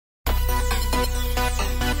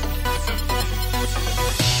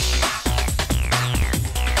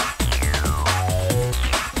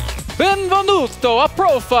Benvenuto, a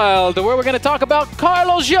profile where we're going to talk about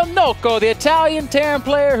Carlo Giannocco, the Italian Terran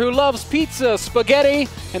player who loves pizza, spaghetti,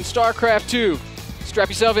 and StarCraft 2. Strap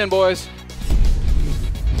yourself in, boys.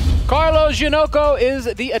 Carlo Giannocco is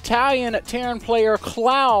the Italian Terran player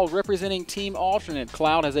Cloud, representing Team Alternate.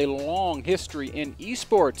 Cloud has a long history in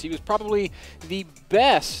esports. He was probably the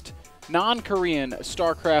best non-Korean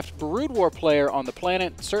StarCraft Brood War player on the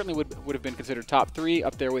planet. Certainly would have been considered top 3,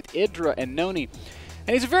 up there with Idra and Noni.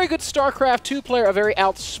 And he's a very good StarCraft 2 player, a very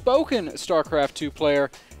outspoken StarCraft 2 player,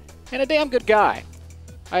 and a damn good guy.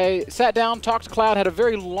 I sat down, talked to Cloud, had a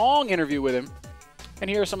very long interview with him, and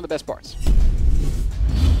here are some of the best parts.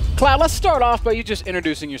 Cloud, let's start off by you just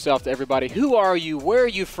introducing yourself to everybody. Who are you? Where are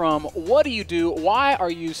you from? What do you do? Why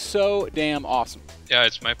are you so damn awesome? Yeah,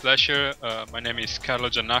 it's my pleasure. My name is Carlo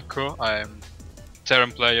Giannocco. I'm a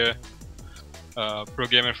Terran player, pro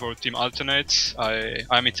gamer for Team Alternate.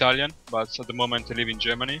 I'm Italian, but at the moment I live in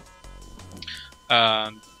Germany.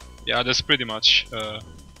 And yeah, that's pretty much.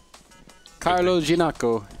 Carlo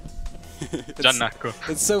Giannocco. Giannocco.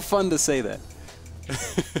 It's so fun to say that.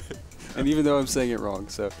 And even though I'm saying it wrong,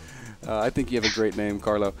 so I think you have a great name,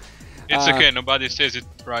 Carlo. It's okay, nobody says it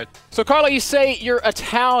right. So Carlo, you say you're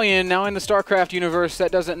Italian. Now in the StarCraft universe,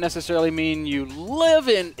 that doesn't necessarily mean you live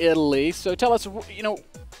in Italy. So tell us, you know,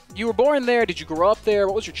 you were born there, did you grow up there?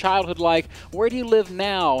 What was your childhood like? Where do you live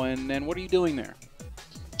now, and what are you doing there?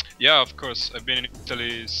 Yeah, of course. I've been in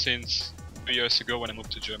Italy since 3 years ago when I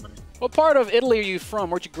moved to Germany. What part of Italy are you from?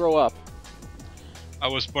 Where'd you grow up? I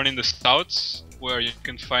was born in the south, where you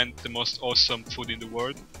can find the most awesome food in the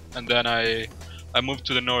world. And then I moved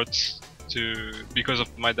to the north because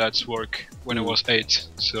of my dad's work when I was 8.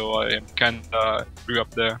 So I kinda grew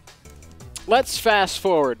up there. Let's fast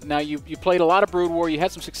forward. Now you played a lot of Brood War, you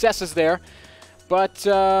had some successes there, but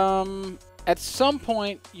at some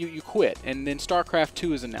point you quit, and then StarCraft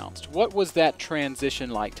 2 is announced. What was that transition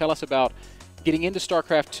like? Tell us about getting into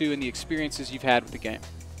StarCraft 2 and the experiences you've had with the game.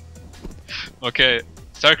 Okay,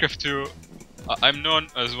 StarCraft 2, I'm known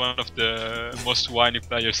as one of the most whiny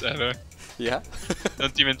players ever. Yeah?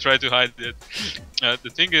 Don't even try to hide it. The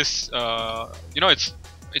thing is, you know, it's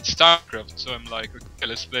StarCraft, so I'm like, okay,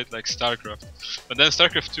 let's play it like StarCraft. But then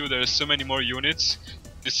StarCraft 2, there's so many more units.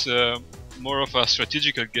 It's more of a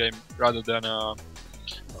strategical game rather than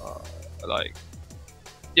like.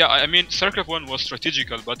 Yeah, I mean, StarCraft 1 was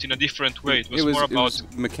strategical, but in a different way. It was more about. It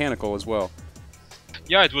was mechanical as well.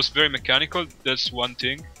 Yeah, it was very mechanical. That's one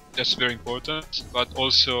thing. That's very important. But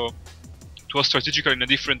also, it was strategical in a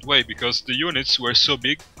different way because the units were so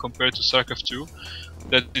big compared to StarCraft 2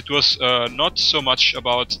 that it was not so much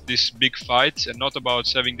about this big fight and not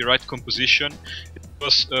about having the right composition. It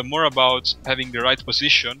was more about having the right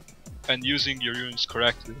position and using your units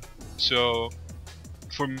correctly. So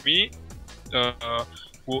for me,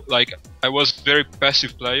 like, I was a very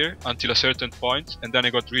passive player until a certain point, and then I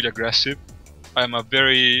got really aggressive. I'm a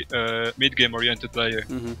very mid-game oriented player,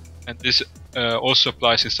 and this also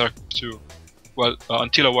applies in StarCraft 2. Well,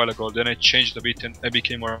 until a while ago, then I changed a bit and I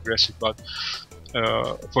became more aggressive. But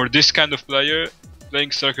for this kind of player,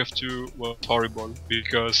 playing StarCraft 2 was horrible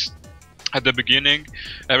because at the beginning,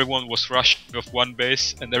 everyone was rushing off one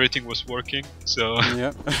base and everything was working. So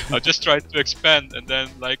yep. I just tried to expand, and then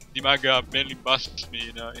like Dimaga mainly busted me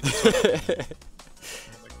in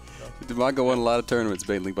Dimaga won a lot of tournaments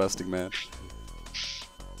mainly busting, man.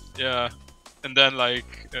 Yeah, and then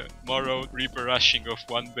like Moro, Reaper rushing off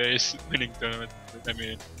one base, winning tournament. I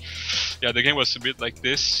mean, yeah, the game was a bit like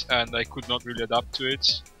this, and I could not really adapt to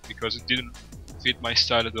it because it didn't fit my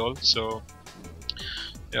style at all. So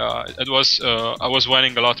yeah, it was. I was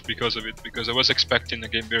whining a lot because of it, because I was expecting a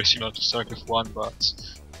game very similar to StarCraft 1, but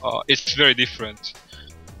it's very different.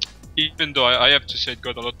 Even though I have to say it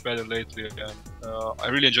got a lot better lately, and I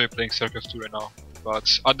really enjoy playing StarCraft 2 right now.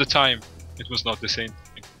 But at the time, it was not the same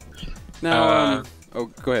thing. Now, oh,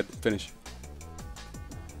 go ahead, finish.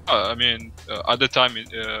 I mean, at the time,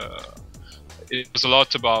 it was a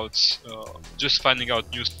lot about just finding out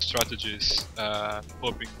new strategies and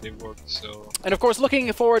hoping they worked. So. And of course,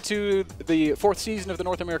 looking forward to the 4th season of the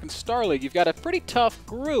North American Star League, you've got a pretty tough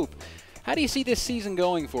group. How do you see this season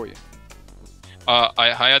going for you?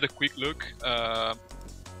 I had a quick look. I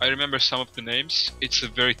remember some of the names. It's a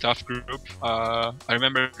very tough group. I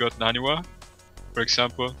remember we got Newerth, for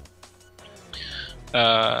example.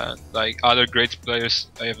 Like other great players,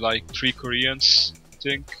 I have like 3 Koreans, I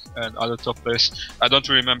think, and other top players. I don't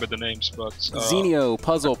remember the names, but Zenio,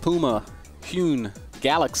 Puzzle, Puma, Hune,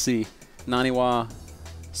 Galaxy, Naniwa,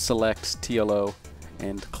 Selects, TLO,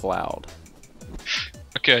 and Cloud.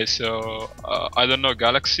 Okay, so I don't know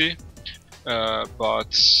Galaxy,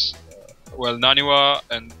 but well, Naniwa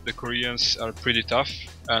and the Koreans are pretty tough,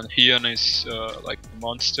 and Hyun is like a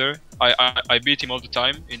monster. I beat him all the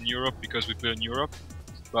time in Europe because we play in Europe,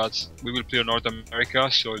 but we will play in North America,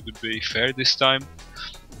 so it would be fair this time.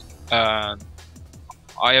 And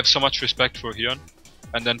I have so much respect for Hyun.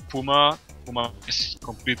 And then Puma is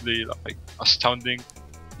completely like astounding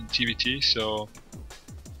in TVT, so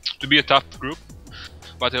to be a tough group,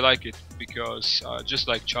 but I like it because I just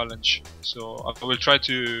like challenge. So I will try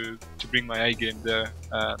to bring my A game there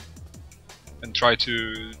and try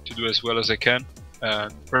to do as well as I can,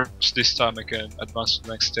 and perhaps this time I can advance to the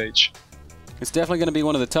next stage. It's definitely going to be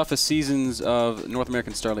one of the toughest seasons of North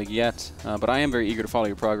American Star League yet, but I am very eager to follow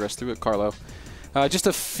your progress through it, Carlo. Just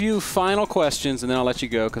a few final questions, and then I'll let you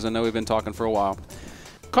go because I know we've been talking for a while.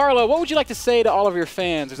 Carlo, what would you like to say to all of your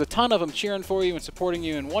fans? There's a ton of them cheering for you and supporting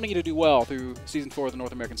you and wanting you to do well through Season 4 of the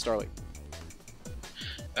North American Star League.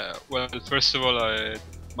 Well, first of all,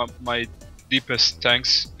 my deepest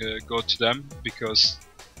thanks go to them, because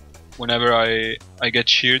whenever I get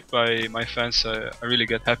cheered by my fans, I really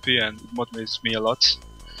get happy, and it motivates me a lot.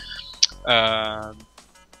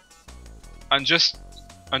 I'm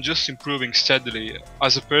just improving steadily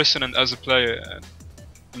as a person and as a player, and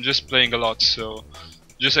I'm just playing a lot, so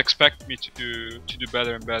just expect me to do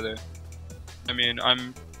better and better. I mean,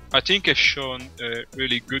 I think I've shown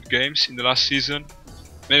really good games in the last season.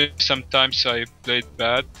 Maybe sometimes I played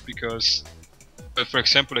bad because, for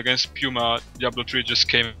example, against Puma, Diablo 3 just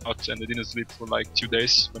came out and I didn't sleep for like 2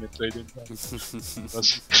 days when I played it.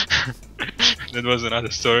 That was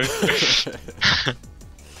another story.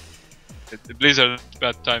 Blizzard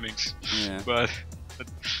bad timings, yeah. but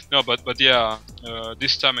yeah,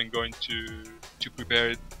 this time I'm going to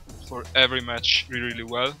prepare for every match really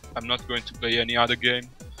well. I'm not going to play any other game,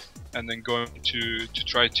 and then going to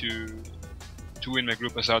try to win my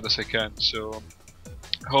group as hard as I can. So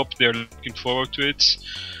I hope they're looking forward to it.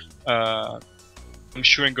 I'm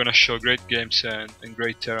sure I'm gonna show great games and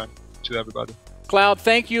great Terran to everybody. Cloud,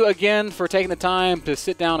 thank you again for taking the time to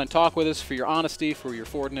sit down and talk with us, for your honesty, for your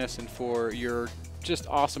forwardness, and for your just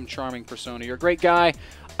awesome, charming persona. You're a great guy.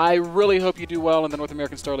 I really hope you do well in the North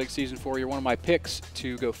American Star League Season 4. You're one of my picks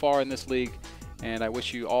to go far in this league, and I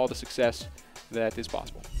wish you all the success that is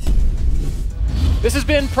possible. This has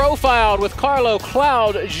been Profiled with Carlo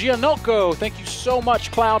Cloud Gianocco. Thank you so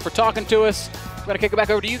much, Cloud, for talking to us. I'm going to kick it back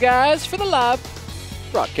over to you guys for the live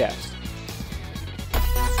broadcast.